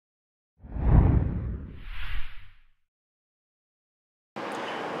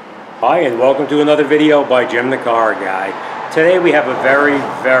Hi, and welcome to another video by Jim the Car Guy. Today we have a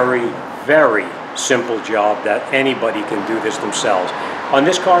very simple job that anybody can do this themselves. On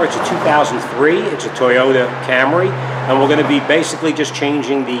this car, it's a 2003, it's a Toyota Camry, and we're going to be basically just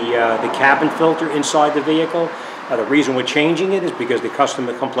changing the cabin filter inside the vehicle. The reason we're changing it is because the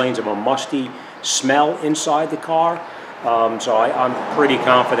customer complains of a musty smell inside the car. So I'm pretty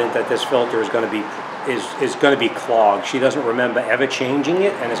confident that this filter is going to be clogged. She doesn't remember ever changing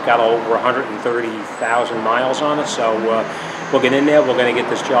it, and it's got over 130,000 miles on it. So we'll get in there, we're going to get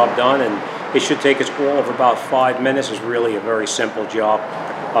this job done, and it should take us all of about 5 minutes. It's really a very simple job.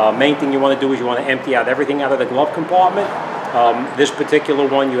 Main thing you want to do is you want to empty out everything out of the glove compartment. This particular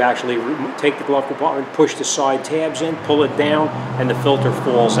one, you actually take the glove compartment, push the side tabs in, pull it down, and the filter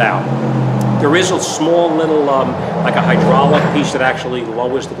falls out. There is a small little, like a hydraulic piece that actually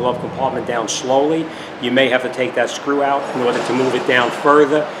lowers the glove compartment down slowly. You may have to take that screw out in order to move it down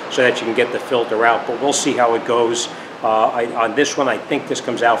further so that you can get the filter out, but we'll see how it goes. On this one, I think this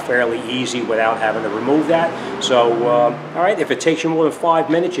comes out fairly easy without having to remove that. So, all right, if it takes you more than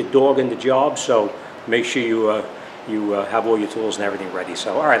 5 minutes, you're dogging the job, so make sure you have all your tools and everything ready.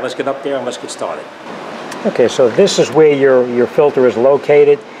 So, all right, let's get up there and let's get started. Okay, so this is where your filter is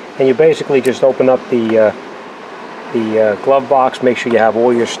located. And you basically just open up the glove box, make sure you have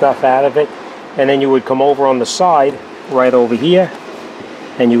all your stuff out of it, and then you would come over on the side, right over here,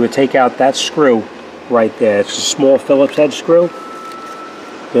 and you would take out that screw right there. It's a small Phillips head screw.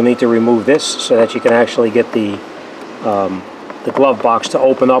 You'll need to remove this so that you can actually get the glove box to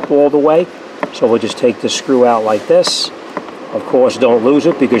open up all the way. So we'll just take this screw out like this. Of course, don't lose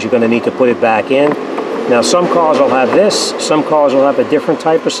it because you're going to need to put it back in. Now some cars will have this, some cars will have a different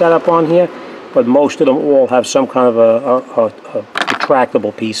type of setup on here, but most of them all have some kind of a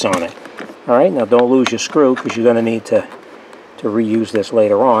retractable piece on it. Alright, now don't lose your screw because you're going to need to reuse this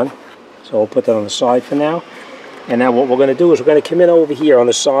later on. So we'll put that on the side for now. And now what we're going to do is we're going to come in over here on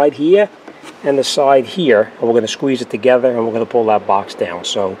the side here and the side here, and we're going to squeeze it together and we're going to pull that box down.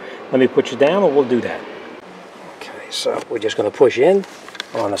 So let me put you down and we'll do that. Okay, so we're just going to push in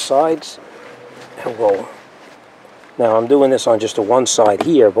on the sides. And roll. Now I'm doing this on just the one side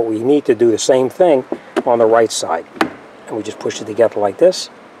here, but we need to do the same thing on the right side. And we just push it together like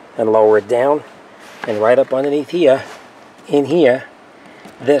this and lower it down, and right up underneath here, in here,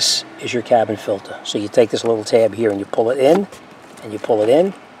 this is your cabin filter. So you take this little tab here and you pull it in, and you pull it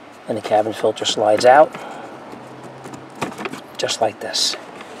in, and the cabin filter slides out just like this.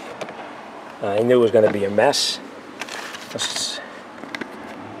 I knew it was going to be a mess.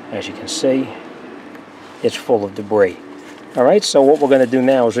 As you can see, it's full of debris. Alright, so what we're going to do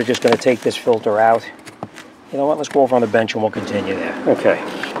now is we're just going to take this filter out. You know what, let's go over on the bench and we'll continue there. Okay,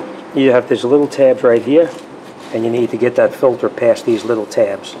 you have these little tabs right here, and you need to get that filter past these little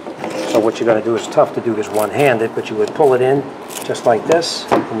tabs. So what you're going to do, is tough to do this one-handed, but you would pull it in just like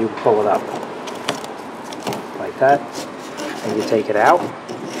this, and you pull it up like that, and you take it out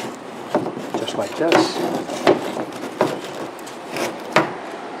just like this.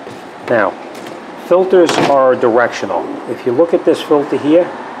 Now, filters are directional. If you look at this filter here,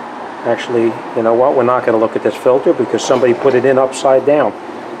 actually, you know what, we're not going to look at this filter because somebody put it in upside down.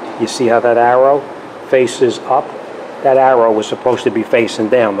 You see how that arrow faces up? That arrow was supposed to be facing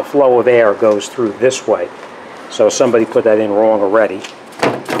down. The flow of air goes through this way. So somebody put that in wrong already.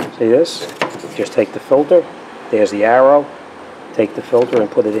 See this? Just take the filter, there's the arrow, take the filter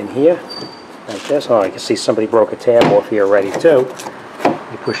and put it in here, like this. Oh, I can see somebody broke a tab off here already too.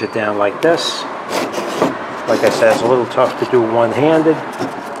 You push it down like this. Like I said, it's a little tough to do one-handed,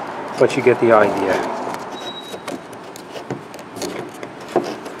 but you get the idea.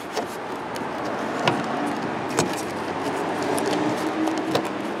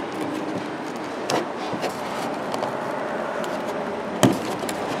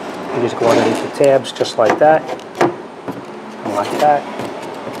 You just go underneath the tabs just like that, and like that,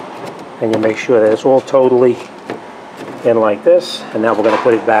 and you make sure that it's all totally in like this, and now we're going to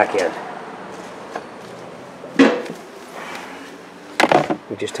put it back in.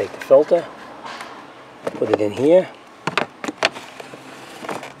 We just take the filter, put it in here.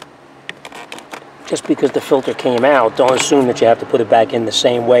 Just because the filter came out, don't assume that you have to put it back in the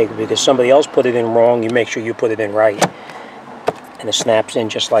same way, because somebody else put it in wrong. You make sure you put it in right. And it snaps in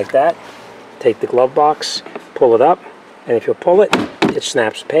just like that. Take the glove box, pull it up, and if you pull it, it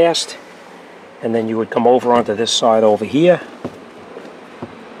snaps past. And then you would come over onto this side over here,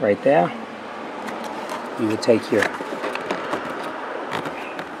 right there. You would take your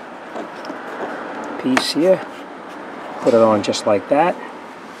piece here, put it on just like that,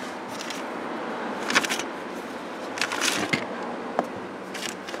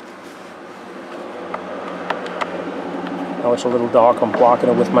 Now it's a little dark. I'm blocking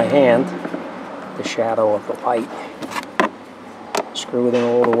it with my hand, the shadow of the light. Screw it in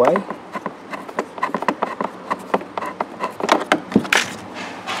all the way.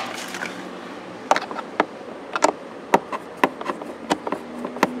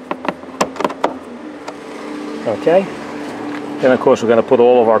 Okay. Then of course we're going to put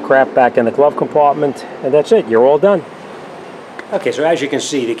all of our crap back in the glove compartment, and that's it. You're all done. Okay, so as you can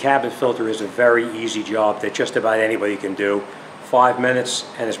see, the cabin filter is a very easy job that just about anybody can do. 5 minutes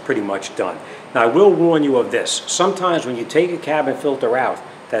and it's pretty much done. Now I will warn you of this. Sometimes when you take a cabin filter out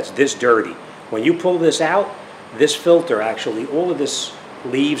that's this dirty, when you pull this out, this filter actually, all of this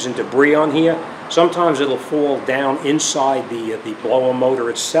leaves and debris on here, sometimes it'll fall down inside the blower motor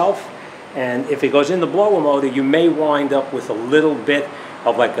itself. And if it goes in the blower motor, you may wind up with a little bit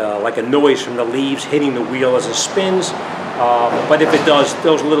of like a noise from the leaves hitting the wheel as it spins. But if it does,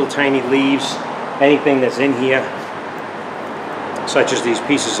 those little tiny leaves, anything that's in here, such as these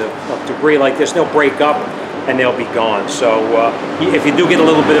pieces of debris like this, they'll break up and they'll be gone. So if you do get a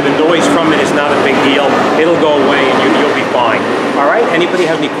little bit of a noise from it, it's not a big deal. It'll go away and you'll be fine. All right, anybody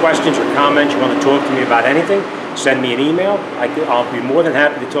has any questions or comments, you want to talk to me about anything, send me an email. I'll be more than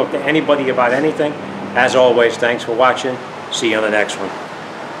happy to talk to anybody about anything. As always, thanks for watching. See you on the next one.